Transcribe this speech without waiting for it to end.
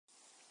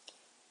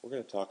We're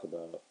going to talk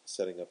about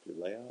setting up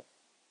your layout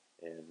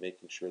and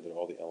making sure that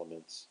all the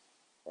elements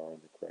are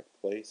in the correct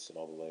place and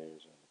all the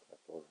layers are in the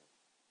correct order.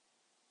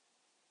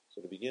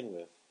 So to begin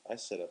with, I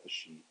set up a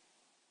sheet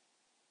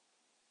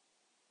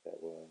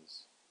that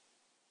was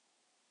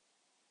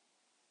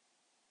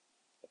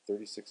a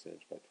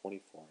 36-inch by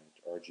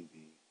 24-inch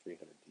RGB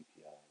 300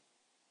 dpi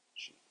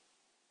sheet.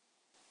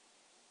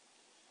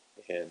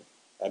 And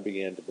I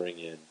began to bring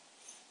in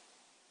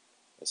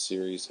a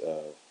series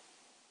of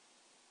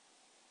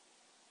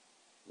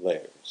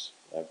layers.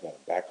 I've got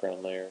a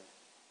background layer,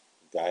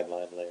 a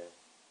guideline layer,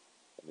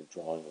 and a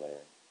drawing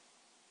layer.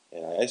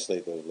 And I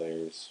isolate those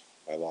layers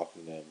by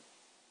locking them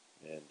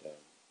and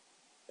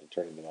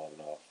turning them on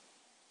and off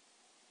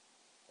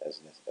as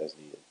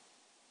needed.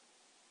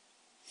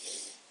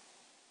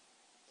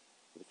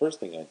 The first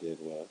thing I did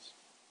was,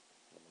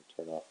 I'm going to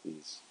turn off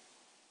these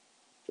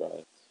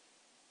drawings.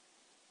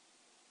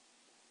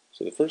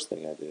 So the first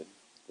thing I did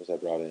was I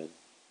brought in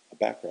a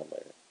background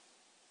layer.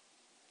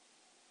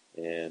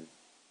 And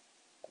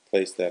I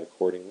placed that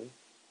accordingly.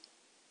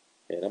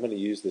 And I'm going to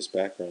use this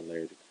background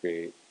layer to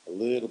create a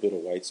little bit of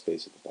white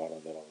space at the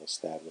bottom that I'll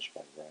establish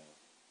my ground.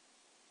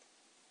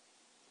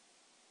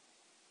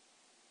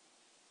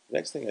 The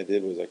next thing I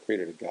did was I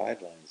created a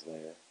guidelines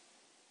layer.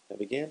 I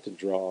began to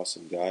draw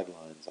some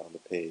guidelines on the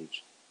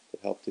page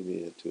that helped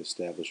me to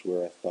establish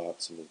where I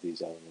thought some of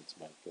these elements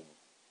might go.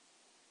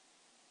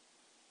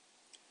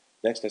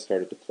 Next I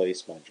started to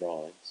place my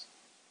drawings.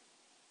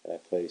 And I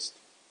placed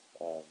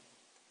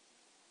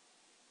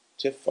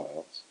TIFF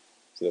files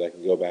so that I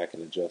can go back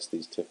and adjust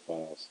these TIFF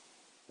files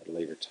at a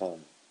later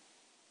time.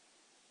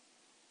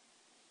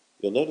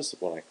 You'll notice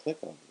that when I click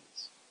on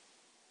these,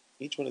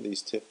 each one of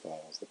these TIFF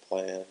files, the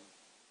plan,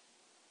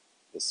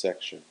 the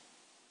section,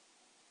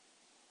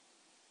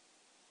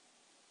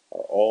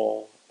 are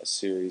all a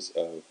series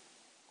of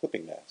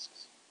clipping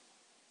masks.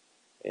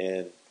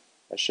 And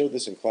I showed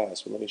this in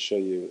class, but let me show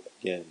you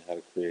again how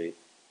to create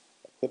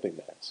a clipping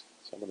mask.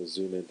 So I'm going to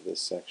zoom into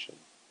this section.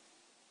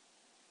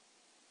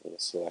 I'm going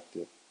to select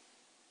it.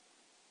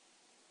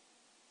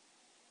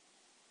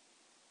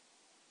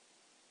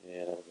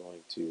 And I'm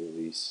going to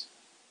release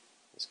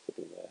this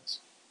clipping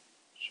mask.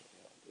 Show you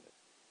how I did it.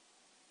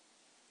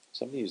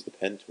 So I'm going to use the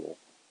pen tool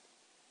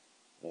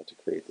to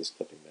create this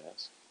clipping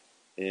mask.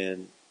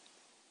 And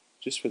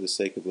just for the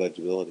sake of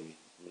legibility,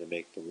 I'm going to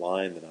make the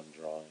line that I'm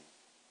drawing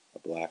a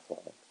black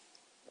line.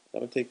 I'm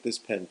going to take this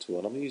pen tool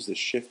and I'm going to use the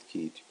Shift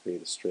key to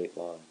create a straight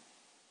line.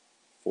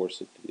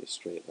 Force it to be a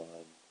straight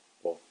line,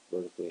 both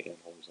vertically and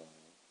horizontally.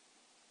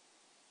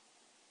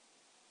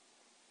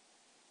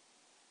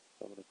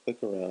 I'm going to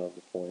click around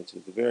the points,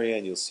 and at the very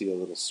end you'll see a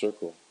little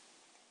circle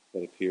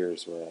that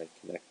appears where I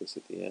connect this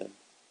at the end.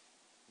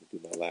 I'm going to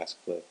do my last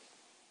click,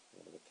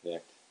 and I'm going to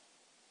connect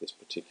this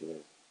particular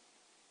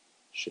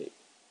shape.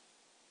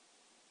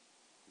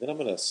 Then I'm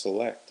going to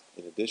select,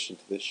 in addition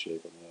to this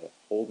shape, I'm going to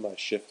hold my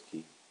Shift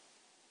key,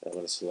 and I'm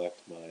going to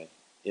select my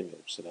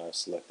image. So now I've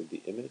selected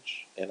the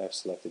image, and I've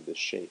selected the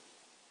shape.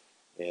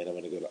 And I'm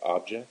going to go to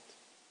Object,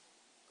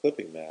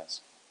 Clipping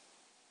Mask,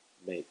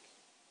 Make,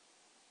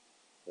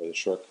 or the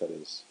shortcut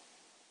is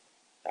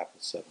Apple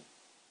 7.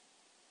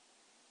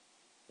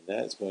 And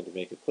that is going to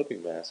make a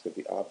clipping mask of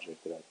the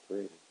object that I've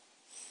created.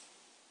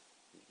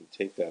 You can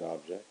take that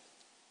object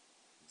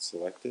and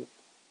select it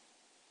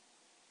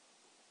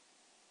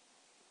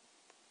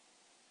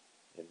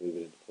and move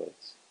it into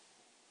place.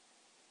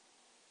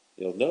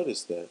 You'll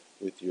notice that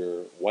with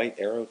your white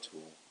arrow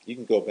tool, you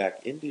can go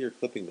back into your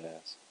clipping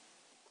mask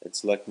and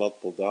select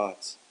multiple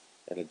dots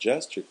and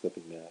adjust your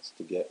clipping mask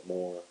to get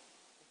more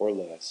or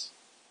less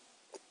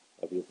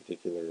of your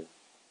particular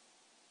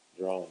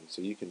drawing.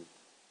 So you can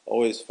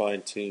always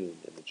fine-tune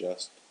and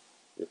adjust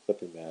your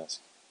clipping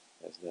mask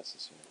as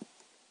necessary.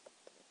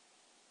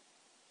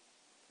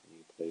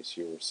 You place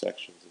your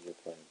sections and your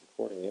plans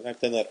accordingly. And I've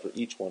done that for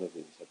each one of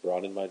these. I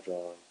brought in my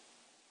drawing,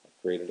 I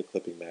created a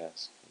clipping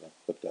mask, and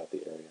I've clipped out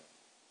the area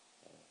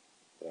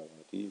that I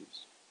wanted to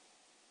use.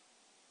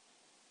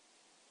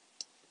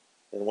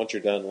 And once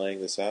you're done laying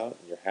this out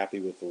and you're happy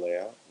with the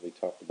layout, we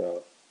talked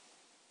about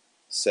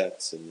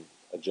sets and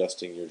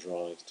adjusting your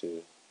drawings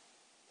to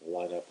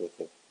line up with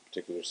the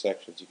particular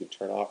sections, you can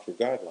turn off your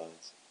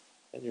guidelines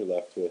and you're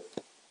left with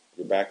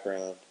your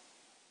background,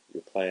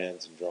 your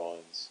plans and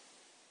drawings,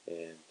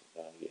 and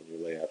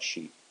your layout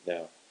sheet.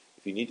 Now,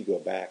 if you need to go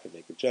back and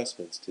make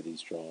adjustments to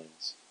these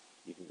drawings,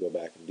 you can go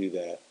back and do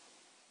that,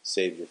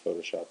 save your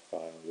Photoshop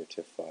file, your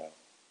TIFF file,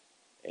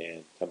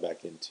 and come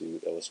back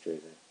into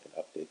Illustrator and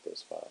update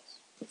those files.